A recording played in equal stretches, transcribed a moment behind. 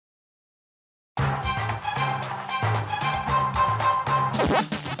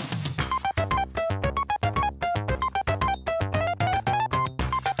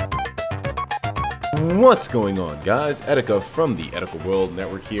What's going on, guys? Etika from the Etika World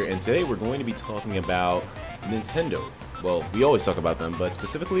Network here, and today we're going to be talking about Nintendo. Well, we always talk about them, but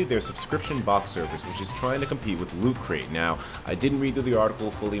specifically their subscription box service, which is trying to compete with Lootcrate. Now, I didn't read through the article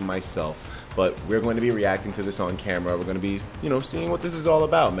fully myself, but we're going to be reacting to this on camera. We're going to be, seeing what this is all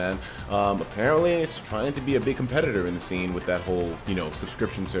about, man. Apparently, it's trying to be a big competitor in the scene with that whole,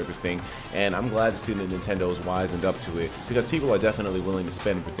 subscription service thing, and I'm glad to see that Nintendo's wisened up to it, because people are definitely willing to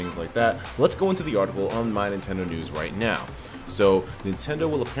spend for things like that. Let's go into the article on My Nintendo News right now. So, Nintendo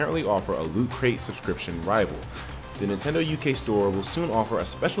will apparently offer a Lootcrate subscription rival. The Nintendo UK store will soon offer a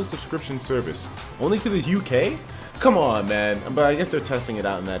special subscription service. Only to the UK? Come on, man. But I guess they're testing it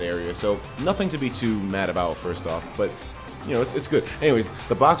out in that area, so nothing to be too mad about first off, but it's good. Anyways,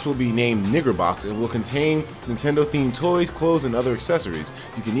 the box will be named Nigger Box and will contain Nintendo-themed toys, clothes, and other accessories.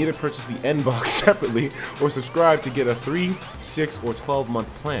 You can either purchase the N box separately or subscribe to get a 3, 6, or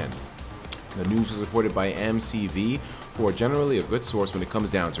 12-month plan. The news was reported by MCV, who are generally a good source when it comes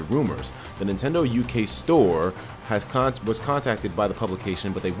down to rumors. The Nintendo UK store was contacted by the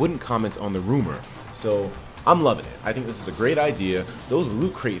publication, but they wouldn't comment on the rumor. So I'm loving it. I think this is a great idea. Those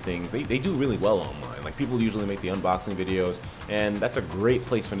Lootcrate things, they do really well online. Like, people usually make the unboxing videos, and that's a great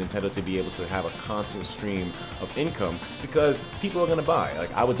place for Nintendo to be able to have a constant stream of income, because people are going to buy.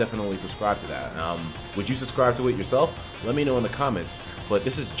 Like, I would definitely subscribe to that. Would you subscribe to it yourself? Let me know in the comments, but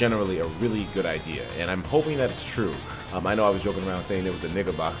this is generally a really good idea, and I'm hoping that it's true. I know I was joking around saying it was the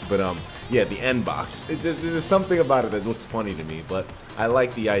Nigger Box, but yeah, the N box. There's something about it that looks funny to me, but I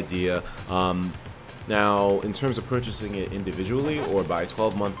like the idea. Now, in terms of purchasing it individually or by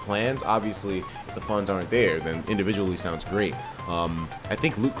 12-month plans, obviously, if the funds aren't there, then individually sounds great. I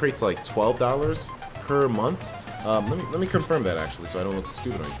think Lootcrate's like $12 per month. Let me confirm that, actually, so I don't look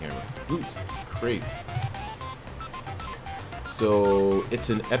stupid on camera. Lootcrate. So it's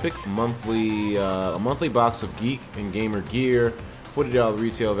an epic monthly, a monthly box of geek and gamer gear, $40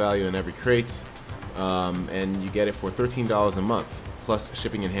 retail value in every crate, and you get it for $13 a month, plus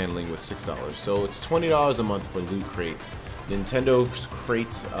shipping and handling with $6. So it's $20 a month for Lootcrate. Nintendo's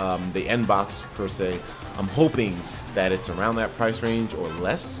crates, the N box per se, I'm hoping that it's around that price range or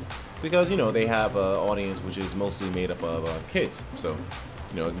less, because they have an audience which is mostly made up of kids. So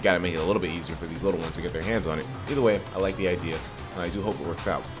you gotta make it a little bit easier for these little ones to get their hands on it. Either way, I like the idea, and I do hope it works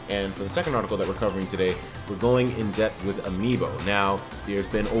out. And for the second article that we're covering today, we're going in depth with Amiibo. Now, there's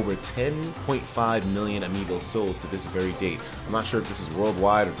been over 10.5 million Amiibo sold to this very date. I'm not sure if this is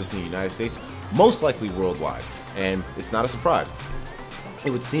worldwide or just in the United States, most likely worldwide, and it's not a surprise. It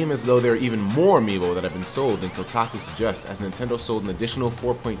would seem as though there are even more Amiibo that have been sold than Kotaku suggests, as Nintendo sold an additional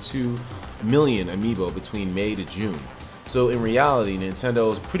 4.2 million Amiibo between May to June. So in reality,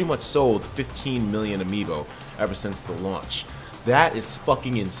 Nintendo's pretty much sold 15 million Amiibo ever since the launch. That is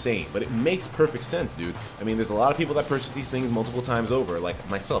fucking insane, but it makes perfect sense, dude. I mean, there's a lot of people that purchase these things multiple times over. Like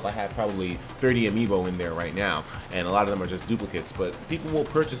myself, I have probably 30 Amiibo in there right now, and a lot of them are just duplicates, but people will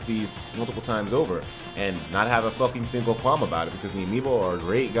purchase these multiple times over and not have a fucking single qualm about it, because the Amiibo are a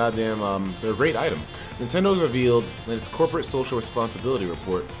great goddamn, they're a great item. Nintendo's revealed in its corporate social responsibility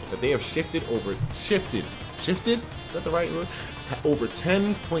report that they have shifted? Is that the right word? Over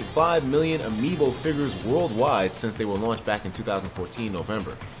 10.5 million Amiibo figures worldwide since they were launched back in 2014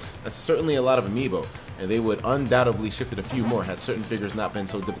 November. That's certainly a lot of Amiibo, and they would undoubtedly shifted a few more had certain figures not been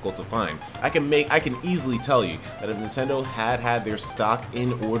so difficult to find. I can easily tell you that if Nintendo had their stock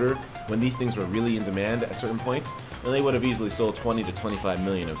in order when these things were really in demand at certain points, then they would have easily sold 20 to 25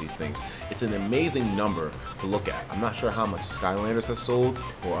 million of these things. It's an amazing number to look at. I'm not sure how much Skylanders has sold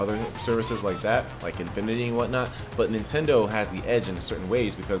or other services like that, like Infinity and whatnot, but Nintendo has the edge in certain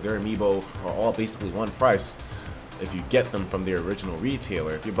ways because their Amiibo are all basically one price if you get them from their original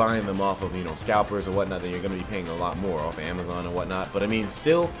retailer. If you're buying them off of, scalpers or whatnot, then you're going to be paying a lot more off of Amazon and whatnot. But I mean,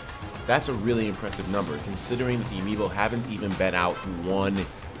 still, that's a really impressive number, considering that the Amiibo haven't even been out 1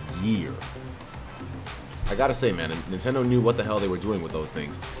 year. I gotta say, man, Nintendo knew what the hell they were doing with those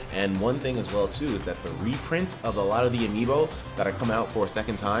things. And one thing as well, too, is that the reprint of a lot of the Amiibo that are coming out for a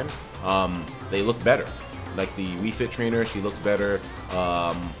second time, they look better. Like the Wii Fit trainer, she looks better.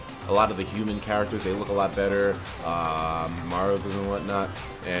 A lot of the human characters, they look a lot better, Mario's and whatnot,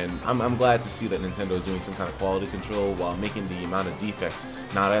 and I'm glad to see that Nintendo is doing some kind of quality control while making the amount of defects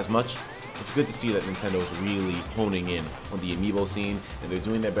not as much. It's good to see that Nintendo is really honing in on the Amiibo scene, and they're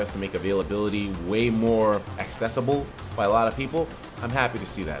doing their best to make availability way more accessible by a lot of people. I'm happy to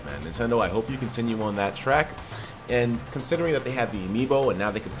see that, man. Nintendo, I hope you continue on that track. And considering that they have the Amiibo and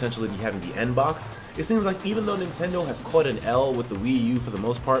now they could potentially be having the N box, it seems like even though Nintendo has caught an L with the Wii U for the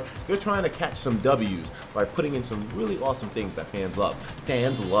most part, they're trying to catch some W's by putting in some really awesome things that fans love.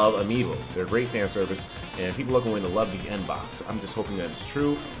 Fans love Amiibo. They're great fan service, and people are going to love the N box. I'm just hoping that it's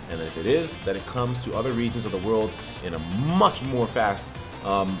true, and that if it is, that it comes to other regions of the world in a much more fast.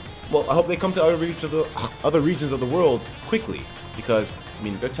 Well, I hope they come to other regions of the world quickly, because I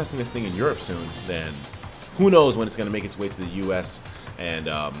mean, if they're testing this thing in Europe soon, then who knows when it's going to make its way to the U.S. and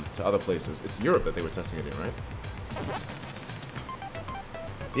to other places. It's Europe that they were testing it in, right?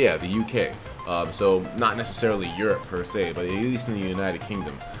 Yeah, the UK. So not necessarily Europe per se, but at least in the United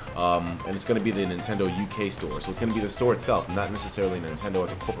Kingdom. And it's going to be the Nintendo UK store. So it's going to be the store itself, not necessarily Nintendo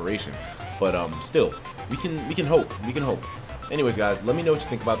as a corporation. But still, we can hope. We can hope. Anyways, guys, let me know what you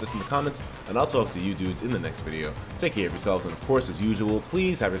think about this in the comments, and I'll talk to you dudes in the next video. Take care of yourselves, and of course, as usual,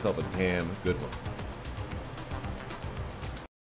 please have yourself a damn good one.